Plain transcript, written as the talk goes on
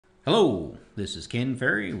Hello, this is Ken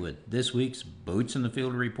Ferry with this week's Boots in the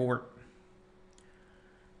Field report.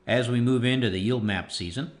 As we move into the yield map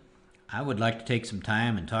season, I would like to take some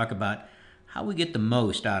time and talk about how we get the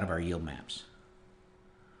most out of our yield maps.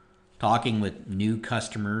 Talking with new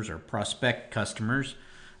customers or prospect customers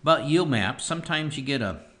about yield maps, sometimes you get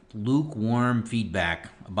a lukewarm feedback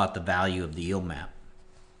about the value of the yield map.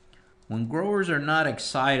 When growers are not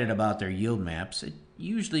excited about their yield maps, it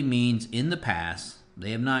usually means in the past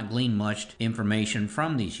they have not gleaned much information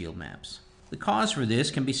from these yield maps. The cause for this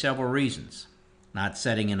can be several reasons. Not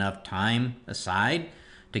setting enough time aside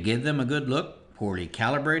to give them a good look, poorly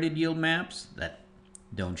calibrated yield maps that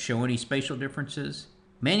don't show any spatial differences.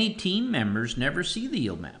 Many team members never see the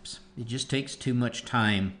yield maps. It just takes too much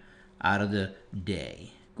time out of the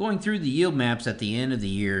day. Going through the yield maps at the end of the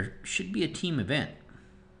year should be a team event.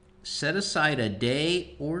 Set aside a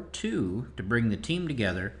day or two to bring the team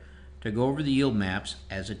together to go over the yield maps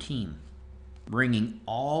as a team, bringing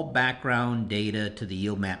all background data to the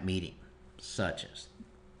yield map meeting, such as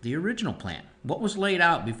the original plan, what was laid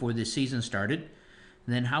out before the season started,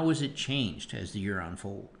 and then how was it changed as the year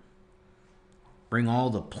unfolded. Bring all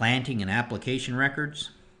the planting and application records,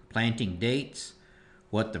 planting dates,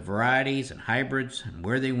 what the varieties and hybrids and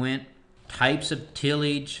where they went, types of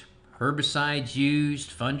tillage, herbicides used,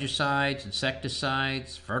 fungicides,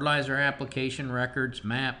 insecticides, fertilizer application records,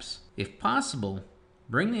 maps. If possible,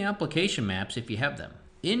 bring the application maps if you have them.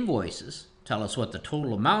 Invoices tell us what the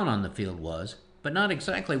total amount on the field was, but not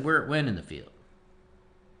exactly where it went in the field.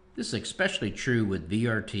 This is especially true with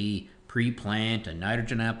VRT, pre-plant, and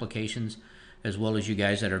nitrogen applications, as well as you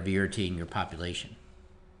guys that are VRT in your population.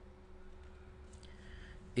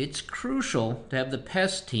 It's crucial to have the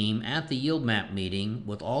pest team at the yield map meeting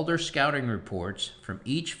with all their scouting reports from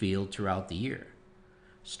each field throughout the year,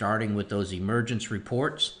 starting with those emergence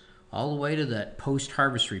reports all the way to that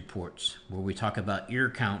post-harvest reports where we talk about ear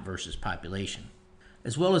count versus population,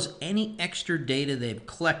 as well as any extra data they've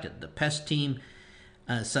collected. The pest team,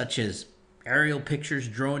 such as aerial pictures,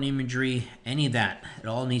 drone imagery, any of that, it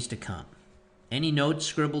all needs to come. Any notes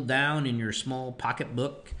scribbled down in your small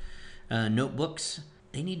pocketbook, notebooks,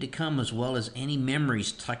 they need to come, as well as any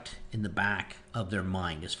memories tucked in the back of their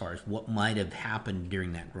mind as far as what might have happened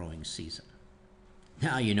during that growing season.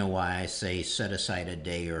 Now you know why I say set aside a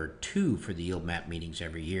day or two for the yield map meetings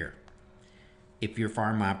every year. If your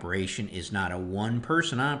farm operation is not a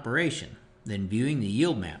one-person operation, then viewing the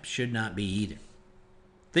yield maps should not be either.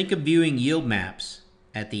 Think of viewing yield maps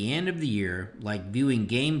at the end of the year like viewing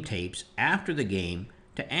game tapes after the game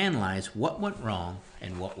to analyze what went wrong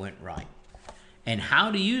and what went right, and how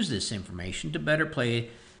to use this information to better play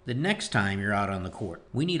the next time you're out on the court.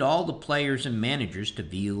 We need all the players and managers to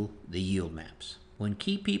view the yield maps. When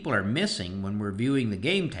key people are missing when we're viewing the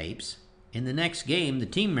game tapes, in the next game the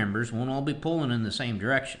team members won't all be pulling in the same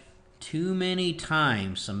direction. Too many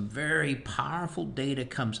times some very powerful data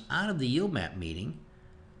comes out of the yield map meeting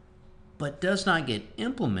but does not get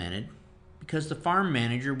implemented because the farm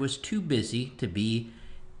manager was too busy to be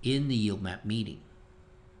in the yield map meeting.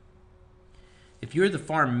 If you're the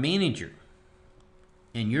farm manager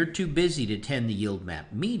and you're too busy to attend the yield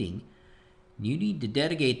map meeting, you need to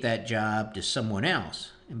dedicate that job to someone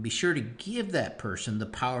else and be sure to give that person the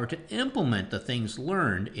power to implement the things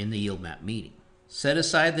learned in the yield map meeting. Set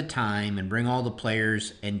aside the time and bring all the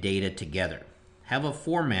players and data together. Have a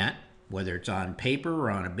format, whether it's on paper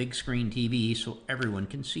or on a big screen TV, so everyone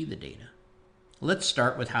can see the data. Let's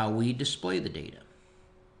start with how we display the data.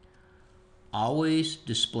 Always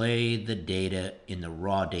display the data in the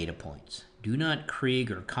raw data points. Do not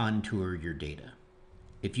Krieg or contour your data.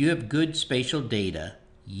 If you have good spatial data,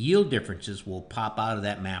 yield differences will pop out of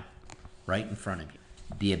that map right in front of you.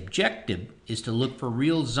 The objective is to look for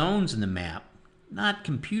real zones in the map, not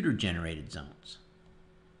computer-generated zones.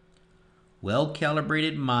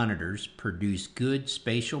 Well-calibrated monitors produce good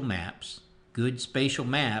spatial maps. Good spatial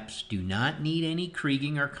maps do not need any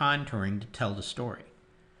Krieging or contouring to tell the story.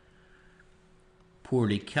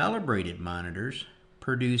 Poorly calibrated monitors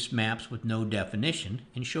produce maps with no definition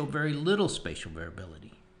and show very little spatial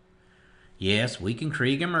variability. Yes, we can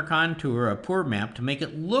Krieg or contour a poor map to make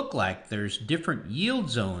it look like there's different yield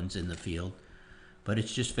zones in the field, but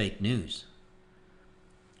it's just fake news.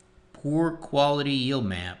 Poor quality yield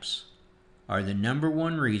maps are the number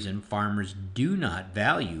one reason farmers do not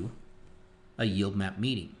value a yield map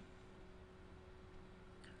meeting.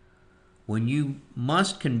 When you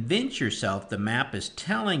must convince yourself the map is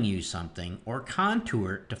telling you something or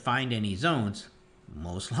contour it to find any zones,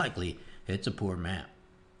 most likely it's a poor map.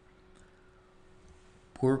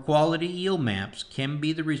 Poor quality yield maps can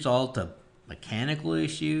be the result of mechanical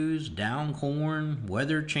issues, down corn,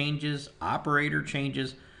 weather changes, operator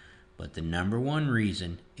changes, but the number one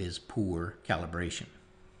reason is poor calibration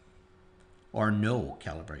or no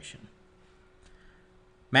calibration.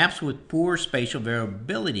 Maps with poor spatial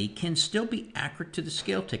variability can still be accurate to the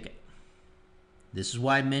scale ticket. This is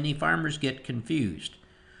why many farmers get confused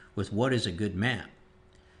with what is a good map.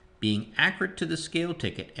 Being accurate to the scale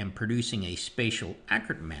ticket and producing a spatial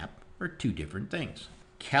accurate map are two different things.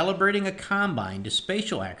 Calibrating a combine to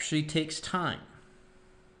spatial accuracy takes time.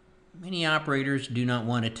 Many operators do not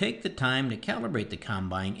want to take the time to calibrate the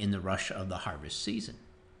combine in the rush of the harvest season.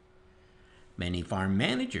 Many farm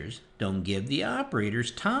managers don't give the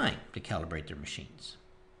operators time to calibrate their machines.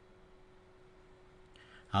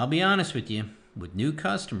 I'll be honest with you, with new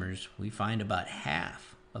customers, we find about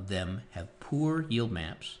half of them have poor yield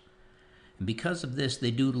maps. And because of this,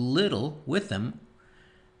 they do little with them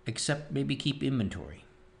except maybe keep inventory.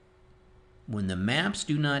 When the maps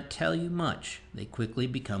do not tell you much, they quickly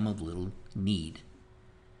become of little need.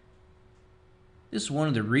 This is one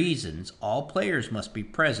of the reasons all players must be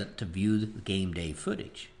present to view the game day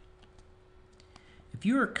footage. If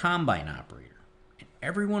you're a combine operator and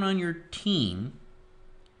everyone on your team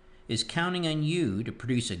is counting on you to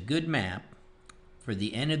produce a good map for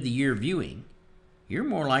the end of the year viewing, you're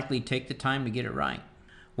more likely to take the time to get it right.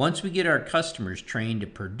 Once we get our customers trained to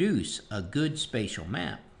produce a good spatial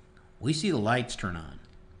map, we see the lights turn on.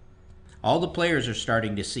 All the players are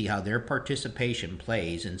starting to see how their participation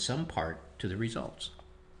plays in some part to the results.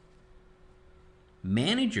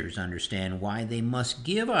 Managers understand why they must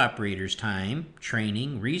give operators time,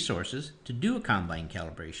 training, resources to do a combine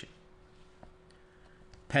calibration.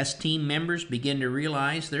 Pest team members begin to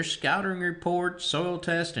realize their scouting reports, soil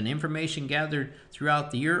tests, and information gathered throughout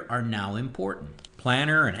the year are now important.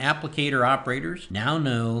 Planner and applicator operators now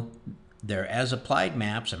know their as-applied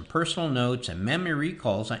maps and personal notes and memory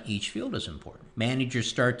recalls on each field is important. Managers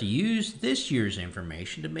start to use this year's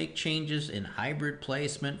information to make changes in hybrid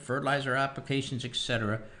placement, fertilizer applications,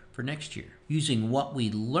 etc. for next year. Using what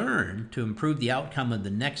we learn to improve the outcome of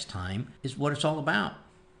the next time is what it's all about,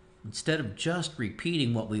 instead of just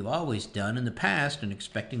repeating what we've always done in the past and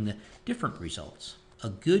expecting the different results. A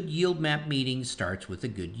good yield map meeting starts with a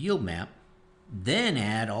good yield map. Then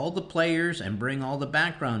add all the players and bring all the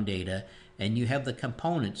background data, and you have the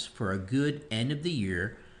components for a good end of the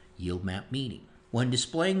year yield map meeting. When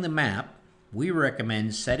displaying the map, we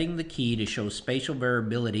recommend setting the key to show spatial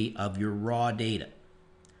variability of your raw data.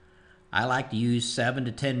 I like to use 7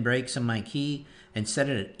 to 10 breaks in my key and set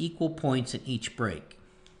it at equal points in each break.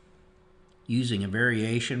 Using a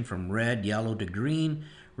variation from red, yellow to green,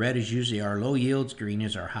 red is usually our low yields, green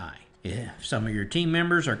is our high. If some of your team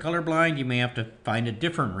members are colorblind, you may have to find a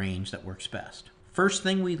different range that works best. First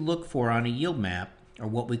thing we look for on a yield map are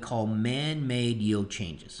what we call man-made yield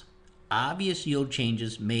changes. Obvious yield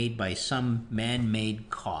changes made by some man-made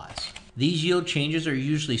cause. These yield changes are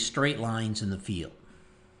usually straight lines in the field.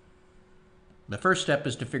 The first step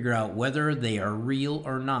is to figure out whether they are real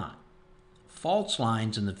or not. False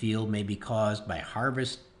lines in the field may be caused by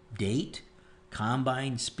harvest date,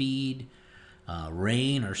 combine speed,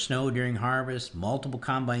 rain or snow during harvest, multiple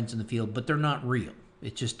combines in the field, but they're not real.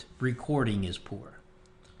 It's just recording is poor.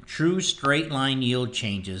 True straight line yield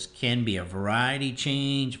changes can be a variety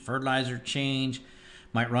change, fertilizer change,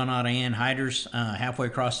 might run out of anhydrous halfway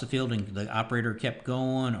across the field and the operator kept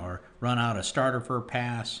going, or run out of starter for a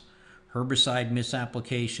pass, herbicide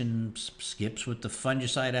misapplication, skips with the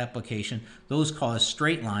fungicide application. Those cause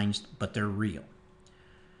straight lines, but they're real.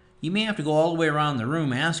 You may have to go all the way around the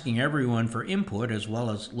room asking everyone for input as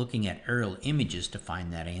well as looking at aerial images to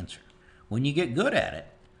find that answer. When you get good at it,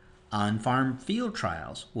 on-farm field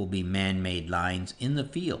trials will be man-made lines in the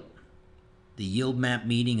field. The yield map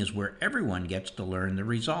meeting is where everyone gets to learn the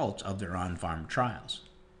results of their on-farm trials.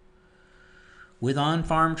 With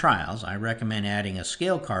on-farm trials, I recommend adding a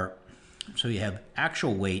scale cart so you have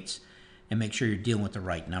actual weights and make sure you're dealing with the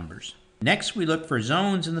right numbers. Next, we look for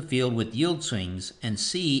zones in the field with yield swings and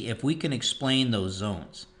see if we can explain those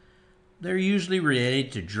zones. They're usually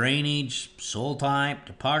related to drainage, soil type,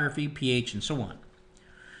 topography, pH, and so on.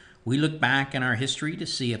 We look back in our history to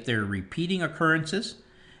see if they're repeating occurrences,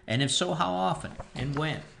 and if so, how often and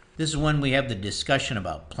when. This is when we have the discussion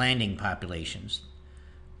about planting populations,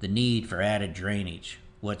 the need for added drainage,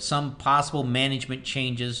 what some possible management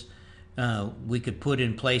changes we could put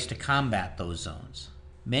in place to combat those zones.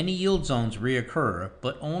 Many yield zones reoccur,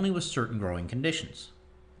 but only with certain growing conditions.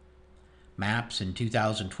 Maps in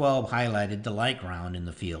 2012 highlighted the light ground in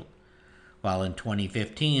the field, while in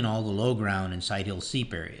 2015 all the low ground and side hill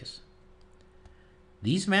seep areas.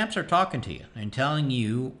 These maps are talking to you and telling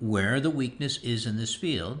you where the weakness is in this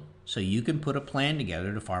field so you can put a plan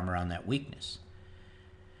together to farm around that weakness.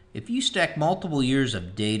 If you stack multiple years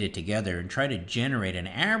of data together and try to generate an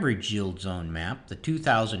average yield zone map, the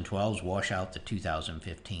 2012s wash out the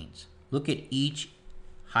 2015s. Look at each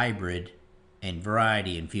hybrid and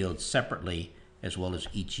variety in fields separately as well as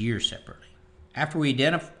each year separately. After we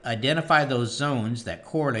identify those zones that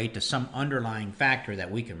correlate to some underlying factor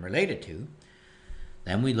that we can relate it to,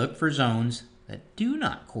 then we look for zones that do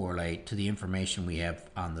not correlate to the information we have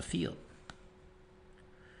on the field.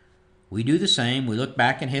 We do the same. We look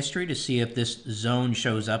back in history to see if this zone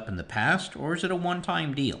shows up in the past or is it a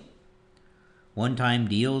one-time deal. One-time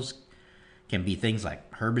deals can be things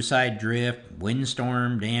like herbicide drift,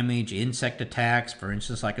 windstorm damage, insect attacks, for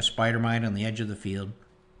instance like a spider mite on the edge of the field.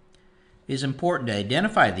 It is important to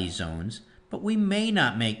identify these zones, but we may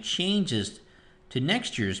not make changes to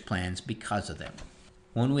next year's plans because of them.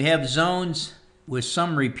 When we have zones with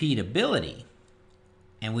some repeatability,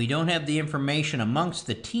 and we don't have the information amongst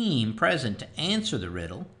the team present to answer the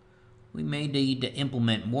riddle, we may need to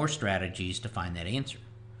implement more strategies to find that answer.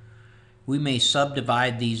 We may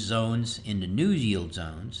subdivide these zones into new yield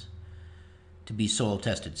zones to be soil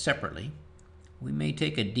tested separately. We may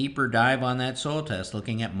take a deeper dive on that soil test,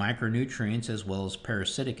 looking at micronutrients as well as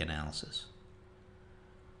parasitic analysis.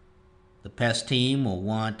 The pest team will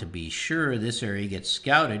want to be sure this area gets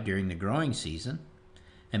scouted during the growing season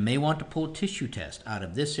and may want to pull a tissue test out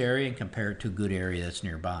of this area and compare it to a good area that's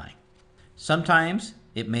nearby. Sometimes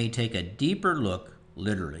it may take a deeper look,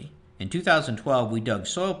 literally. In 2012, we dug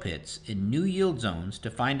soil pits in new yield zones to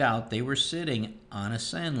find out they were sitting on a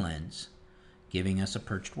sand lens, giving us a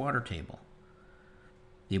perched water table.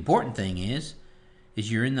 The important thing is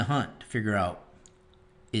you're in the hunt to figure out,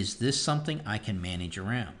 is this something I can manage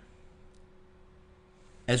around?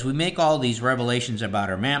 As we make all these revelations about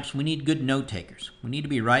our maps, we need good note takers. We need to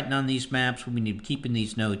be writing on these maps. We need to be keeping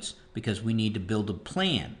these notes because we need to build a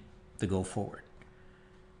plan to go forward.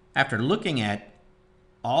 After looking at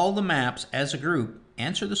all the maps as a group,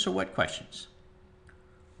 answer the so what questions.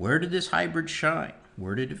 Where did this hybrid shine?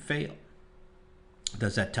 Where did it fail?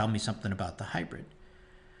 Does that tell me something about the hybrid?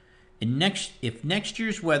 And if next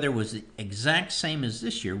year's weather was the exact same as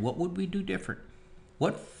this year, what would we do different?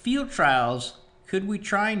 What field trials could we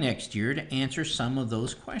try next year to answer some of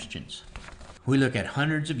those questions? We look at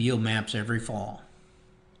hundreds of yield maps every fall.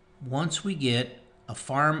 Once we get a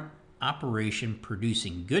farm operation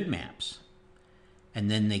producing good maps,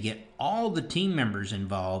 and then they get all the team members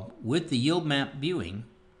involved with the yield map viewing,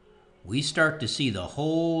 we start to see the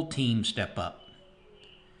whole team step up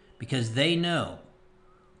because they know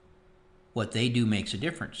what they do makes a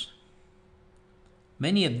difference.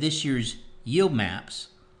 Many of this year's yield maps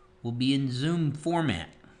will be in Zoom format,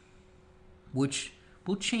 which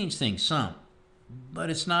will change things some, but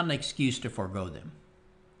it's not an excuse to forego them.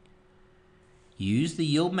 Use the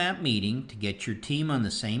yield map meeting to get your team on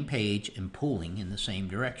the same page and pulling in the same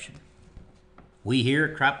direction. We here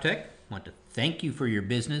at CropTech want to thank you for your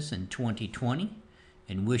business in 2020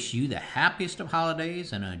 and wish you the happiest of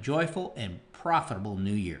holidays and a joyful and profitable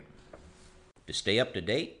new year. To stay up to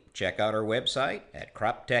date, check out our website at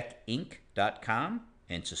croptechinc.com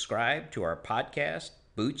and subscribe to our podcast,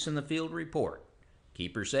 Boots in the Field Report.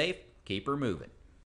 Keep her safe, keep her moving.